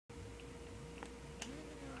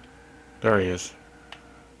There he is.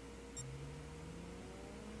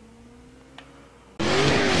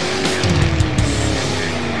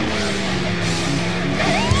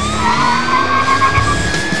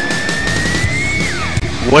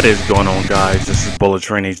 What is going on, guys? This is Bullet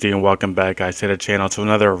Train HD and welcome back, guys, to the channel to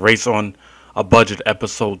another Race on a Budget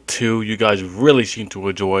episode 2. You guys really seem to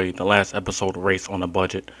enjoy the last episode, Race on a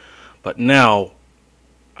Budget, but now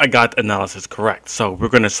I got the analysis correct. So we're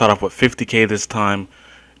going to start off with 50k this time,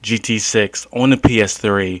 GT6 on the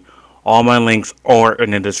PS3. All my links are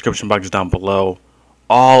in the description box down below.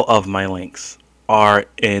 All of my links are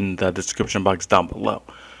in the description box down below.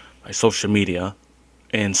 My social media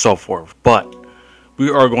and so forth. But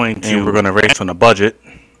we're going to race on a budget,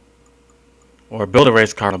 or build a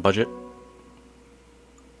race car on a budget.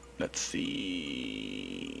 Let's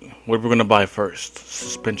see what we're going to buy first.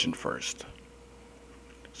 Suspension first.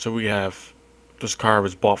 So we have, this car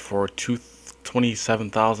was bought for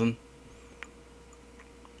 $27,000.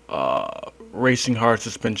 Racing hard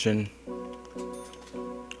suspension.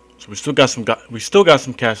 So we still got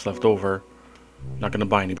some cash left over. Not gonna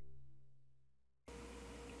buy any.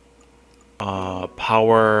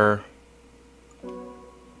 Power.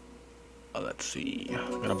 Let's see.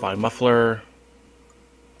 I'm gonna buy muffler.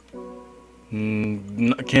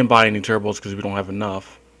 Can't buy any turbos because we don't have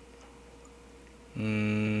enough.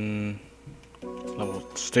 Level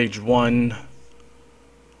stage 1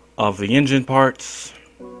 of the engine parts.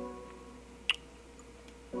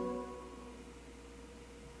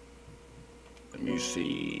 Let me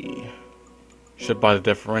see. Should buy the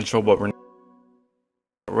differential, but we're not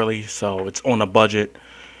really, so it's on a budget.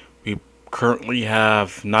 We currently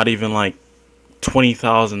have not even like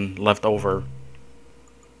 20,000 left over,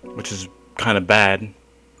 which is kind of bad.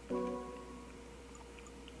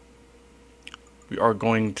 We are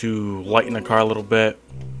going to lighten the car a little bit.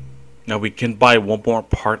 Now we can buy one more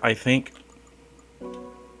part, I think.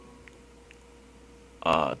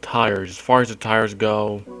 Tires. As far as the tires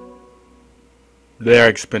go, they're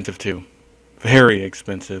expensive too. Very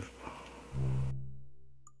expensive.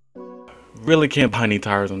 Really can't buy any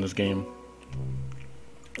tires on this game.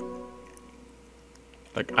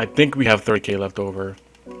 Like, I think we have 30k left over.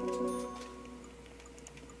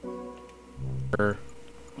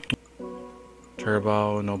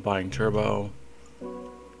 Turbo, no buying turbo.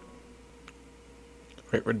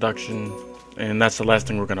 Rate reduction, and that's the last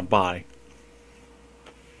thing we're gonna buy.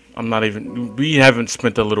 We haven't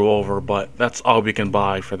spent a little over, but that's all we can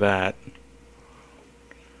buy for that.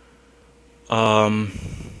 Let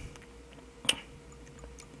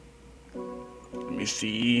me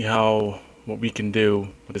see what we can do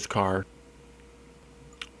with this car.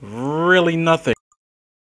 Really nothing.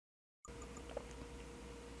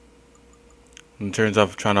 In terms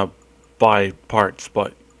of trying to buy parts,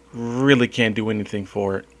 but really can't do anything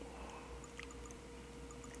for it.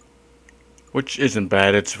 Which isn't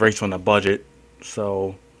bad, it's race on a budget,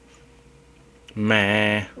 so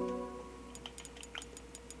meh.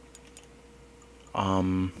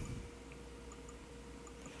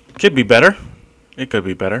 Could be better. It could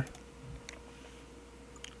be better.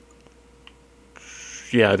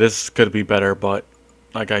 Yeah, this could be better, but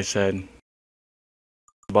like I said,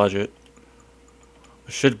 budget.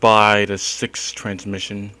 I should buy the 6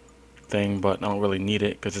 transmission thing, but I don't really need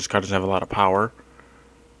it because this car doesn't have a lot of power.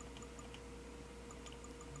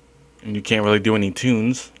 And you can't really do any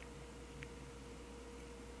tunes.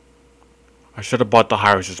 I should have bought the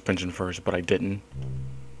higher suspension first, but I didn't.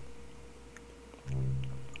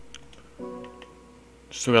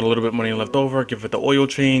 Still got a little bit of money left over. Give it the oil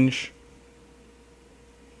change.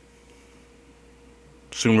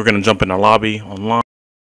 Soon we're going to jump in the lobby online.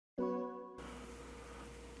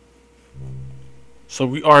 So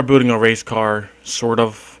we are building a race car, sort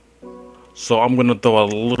of. So I'm going to throw a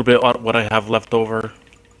little bit of what I have left over.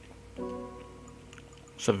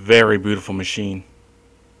 It's a very beautiful machine.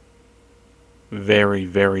 Very,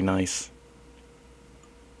 very nice.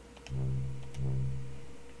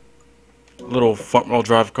 Little front wheel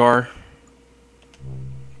drive car.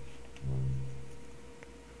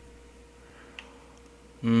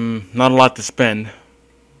 Not a lot to spend.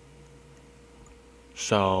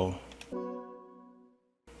 So,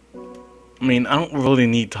 I mean, I don't really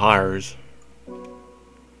need tires.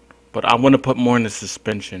 But I want to put more in the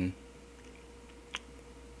suspension.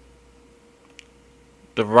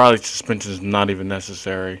 The Riley suspension is not even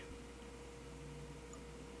necessary.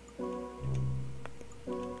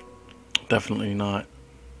 Definitely not.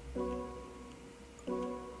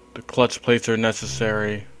 The clutch plates are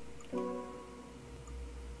necessary.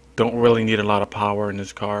 Don't really need a lot of power in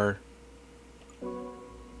this car,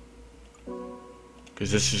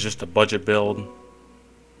 because this is just a budget build.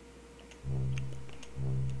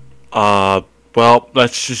 Uh, well,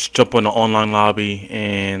 let's just jump on the online lobby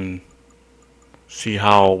and see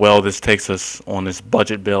how well this takes us on this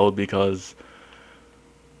budget build, because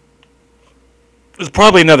it's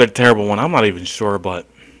probably another terrible one. I'm not even sure, but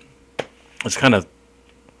it's kind of...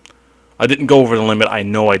 I didn't go over the limit. I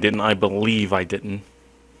know I didn't. I believe I didn't,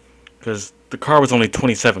 because the car was only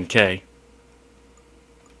 27K.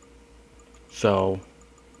 So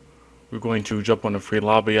we're going to jump on the free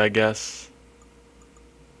lobby, I guess.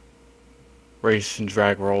 Race and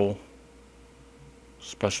drag roll.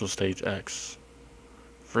 Special stage X.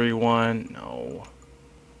 Free one? No.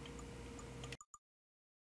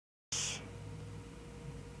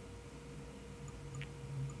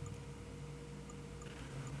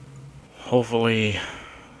 Hopefully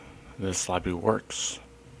this lobby works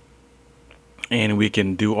and we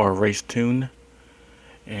can do our race tune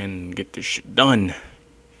and get this shit done,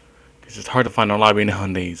 because it's hard to find a lobby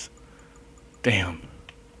nowadays. Damn.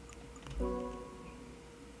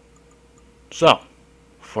 So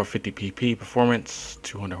 450 pp performance,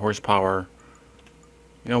 200 horsepower.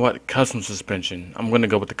 You know what? Custom suspension. I'm going to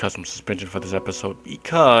go with the custom suspension for this episode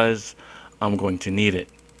because I'm going to need it.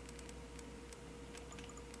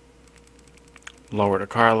 Lower the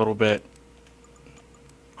car a little bit.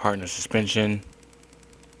 Harden the suspension.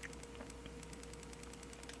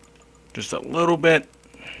 Just a little bit.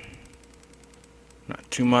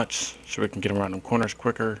 Not too much, so we can get around the corners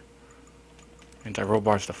quicker. Anti-roll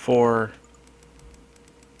bars to 4.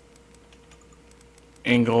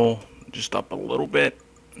 Angle just up a little bit.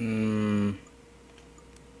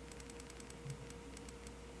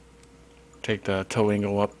 Take the toe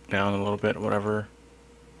angle up, down a little bit, whatever.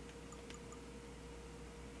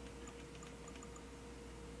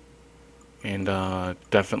 And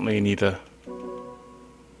definitely need to...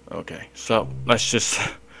 Okay, so let's just...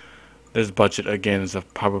 This budget again is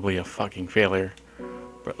probably a fucking failure,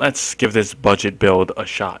 but let's give this budget build a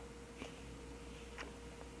shot.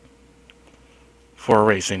 For a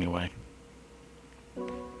race anyway.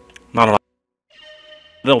 Not a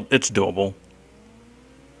lot. It's doable.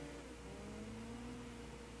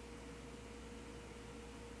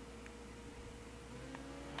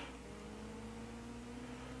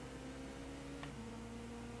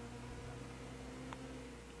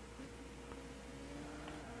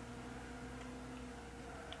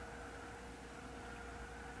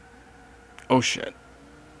 Oh shit.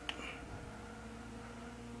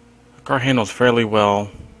 The car handles fairly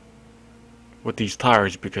well with these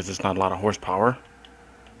tires because it's not a lot of horsepower.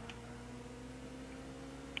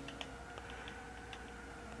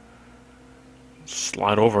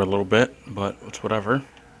 Slide over a little bit, but it's whatever.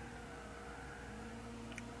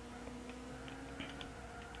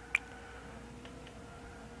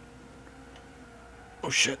 Oh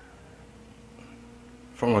shit.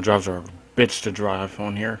 Front-wheel drives are a bitch to drive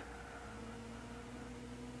on here.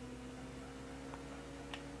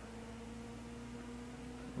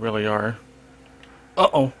 Really are.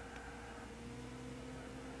 Uh-oh.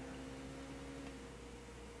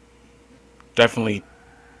 Definitely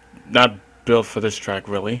not built for this track,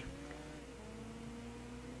 really.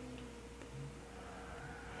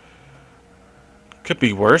 Could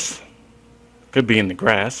be worse. Could be in the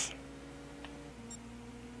grass.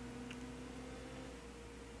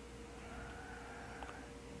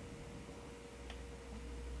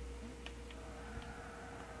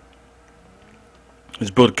 This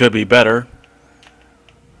build could be better.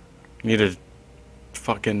 Need to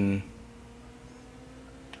fucking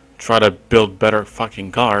try to build better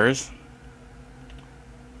fucking cars.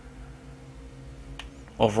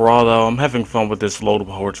 Overall though, I'm having fun with this low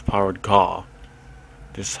horsepowered car.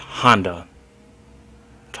 This Honda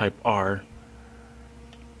Type R.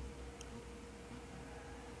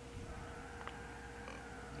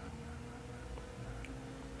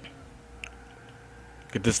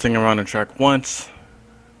 Get this thing around the track once,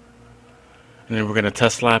 and then we're going to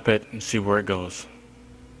test lap it and see where it goes.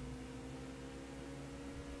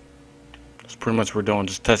 That's pretty much what we're doing,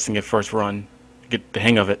 just testing it first run, get the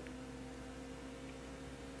hang of it.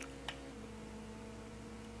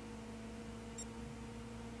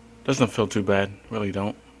 Doesn't feel too bad, really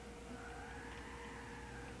don't.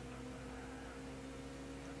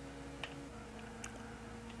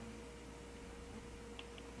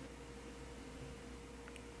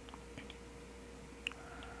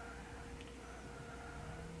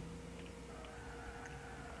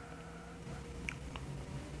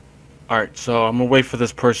 Alright, so I'm gonna wait for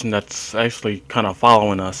this person that's actually kind of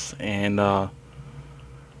following us, and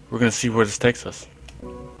we're gonna see where this takes us.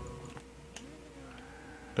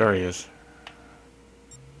 There he is.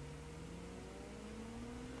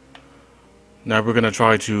 Now we're gonna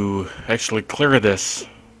try to actually clear this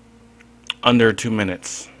under 2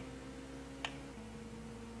 minutes.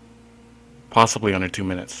 Possibly under 2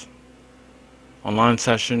 minutes. Online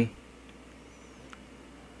session.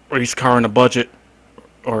 Race car on a budget.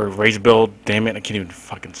 Or race build. Damn it, I can't even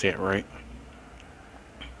fucking say it right.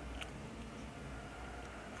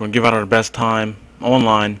 We're gonna give out our best time.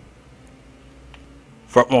 Online.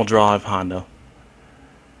 Front wheel drive Honda.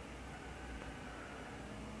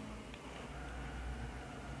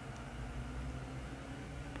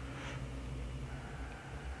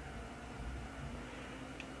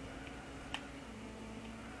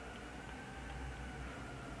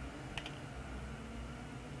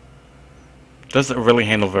 Doesn't really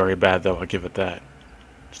handle very bad though, I'll give it that.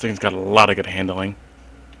 This thing's got a lot of good handling.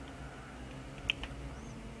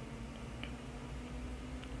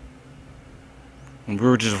 And we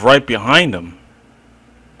were just right behind him.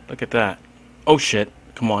 Look at that. Oh shit,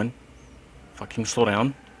 come on. Fucking slow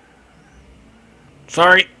down.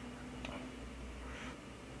 Sorry.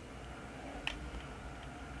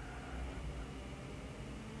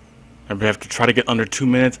 And we have to try to get under 2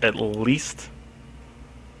 minutes at least.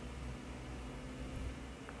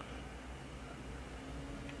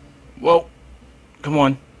 Whoa. Come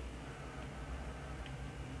on.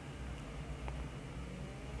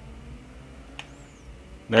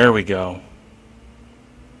 There we go.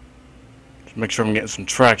 Just make sure I'm getting some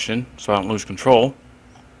traction so I don't lose control.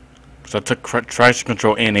 Because I took traction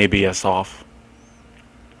control and ABS off.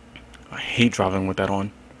 I hate driving with that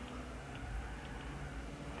on.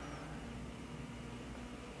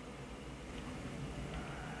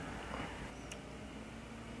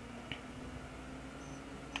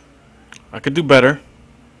 I could do better.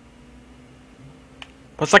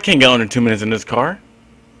 Plus I can't get under 2 minutes in this car.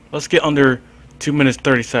 Let's get under 2 minutes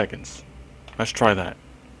 30 seconds. Let's try that.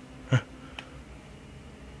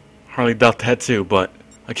 Hardly doubt that too, but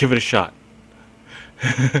I'll give it a shot.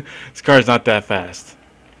 This car is not that fast.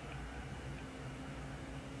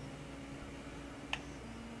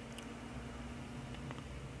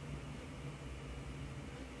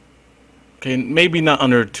 Okay, maybe not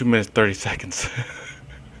under 2 minutes 30 seconds.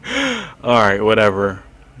 Alright, whatever.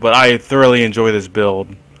 But I thoroughly enjoy this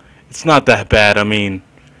build. It's not that bad, I mean,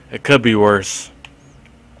 it could be worse.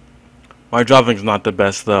 My driving's not the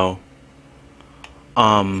best though.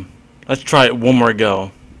 Let's try it one more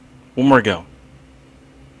go. One more go.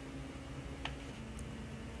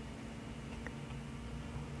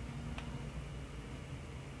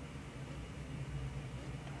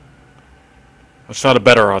 I shot a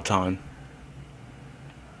better auton.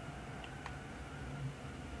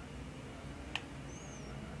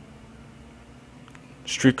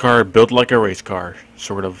 Street car built like a race car,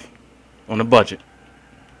 sort of, on a budget.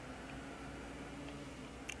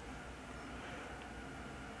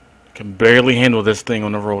 Can barely handle this thing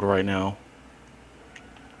on the road right now.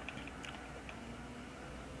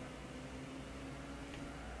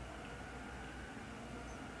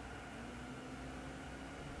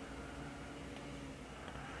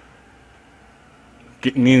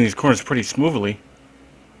 Getting in these corners pretty smoothly.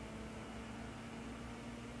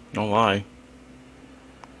 No lie.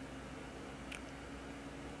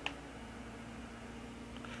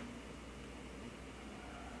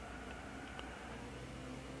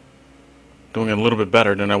 Doing a little bit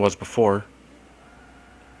better than I was before.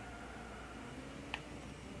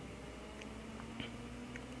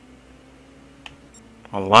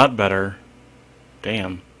 A lot better.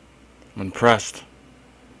 Damn. I'm impressed.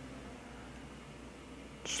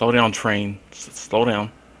 Slow down, train. Slow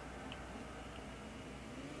down.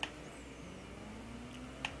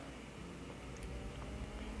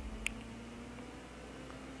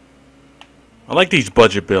 I like these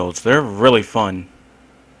budget builds. They're really fun.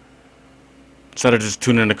 Instead of just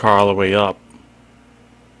tuning the car all the way up.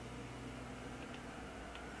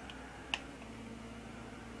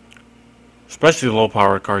 Especially the low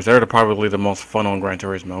power cars. They're probably the most fun on Gran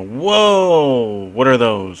Turismo. Whoa! What are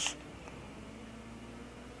those?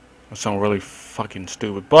 That sounds really fucking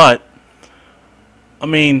stupid. But, I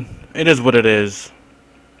mean, it is what it is.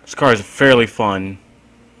 This car is fairly fun.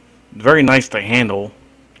 Very nice to handle.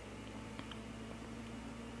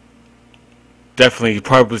 Definitely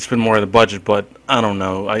probably spend more of the budget, but I don't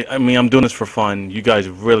know. I mean, I'm doing this for fun. You guys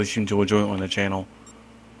really seem to enjoy it on the channel.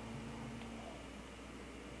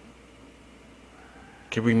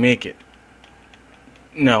 Can we make it?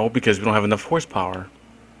 No, because we don't have enough horsepower.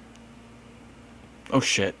 Oh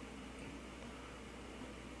shit.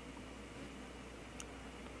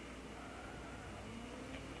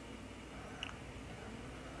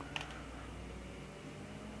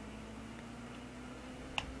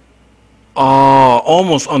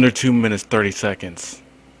 Almost under 2 minutes 30 seconds.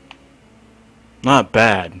 Not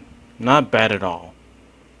bad. Not bad at all.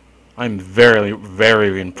 I'm very,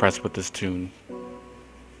 very impressed with this tune.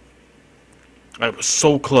 I was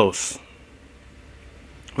so close.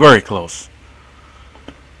 Very close.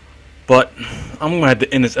 But I'm going to have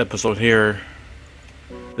to end this episode here.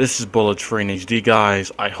 This is Bullet Train HD,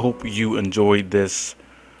 guys. I hope you enjoyed this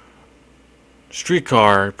street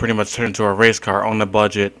car, pretty much turned into a race car on a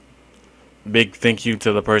budget. Big thank you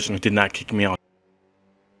to the person who did not kick me out.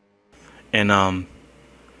 And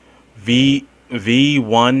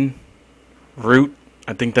V1 Root,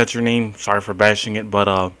 I think that's your name. Sorry for bashing it,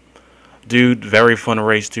 but dude, very fun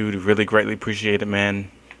race, dude. Really greatly appreciate it, man.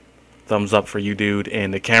 Thumbs up for you, dude.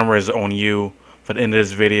 And the camera is on you for the end of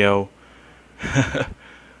this video.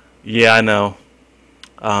 Yeah, I know.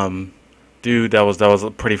 Dude, that was a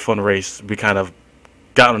pretty fun race. We kind of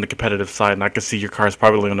got on the competitive side, and I can see your car's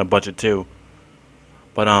probably on a budget too.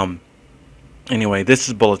 But anyway, this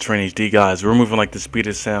is Bullet Train HD, guys. We're moving like the speed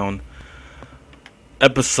of sound.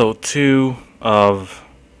 Episode 2 of...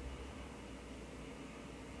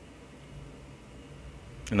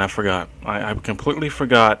 And I forgot. I completely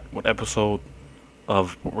forgot what episode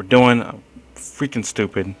of what we're doing. I'm freaking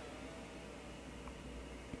stupid.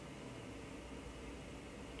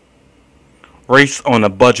 Race on a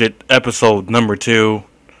Budget, episode number 2.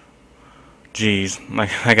 Jeez,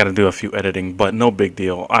 I gotta do a few editing, but no big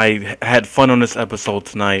deal. I had fun on this episode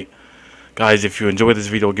tonight. Guys, if you enjoyed this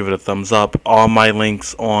video, give it a thumbs up. All my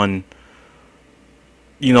links on,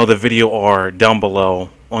 the video are down below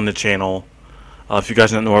on the channel. If you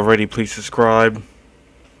guys don't know already, please subscribe.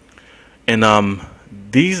 And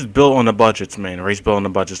these built on the budgets, man, race built on the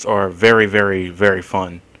budgets are very, very, very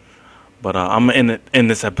fun. But I'm in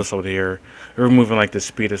this episode here. We're moving like the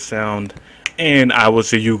speed of sound. And I will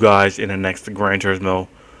see you guys in the next Gran Turismo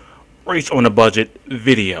Race on a Budget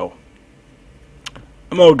video.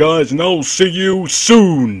 I'm out, guys, and I'll see you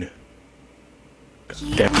soon.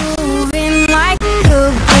 Keep moving like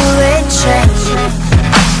a bullet train.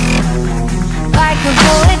 Like a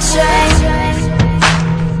bullet train.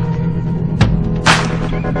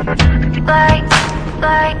 Like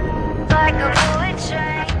a bullet train.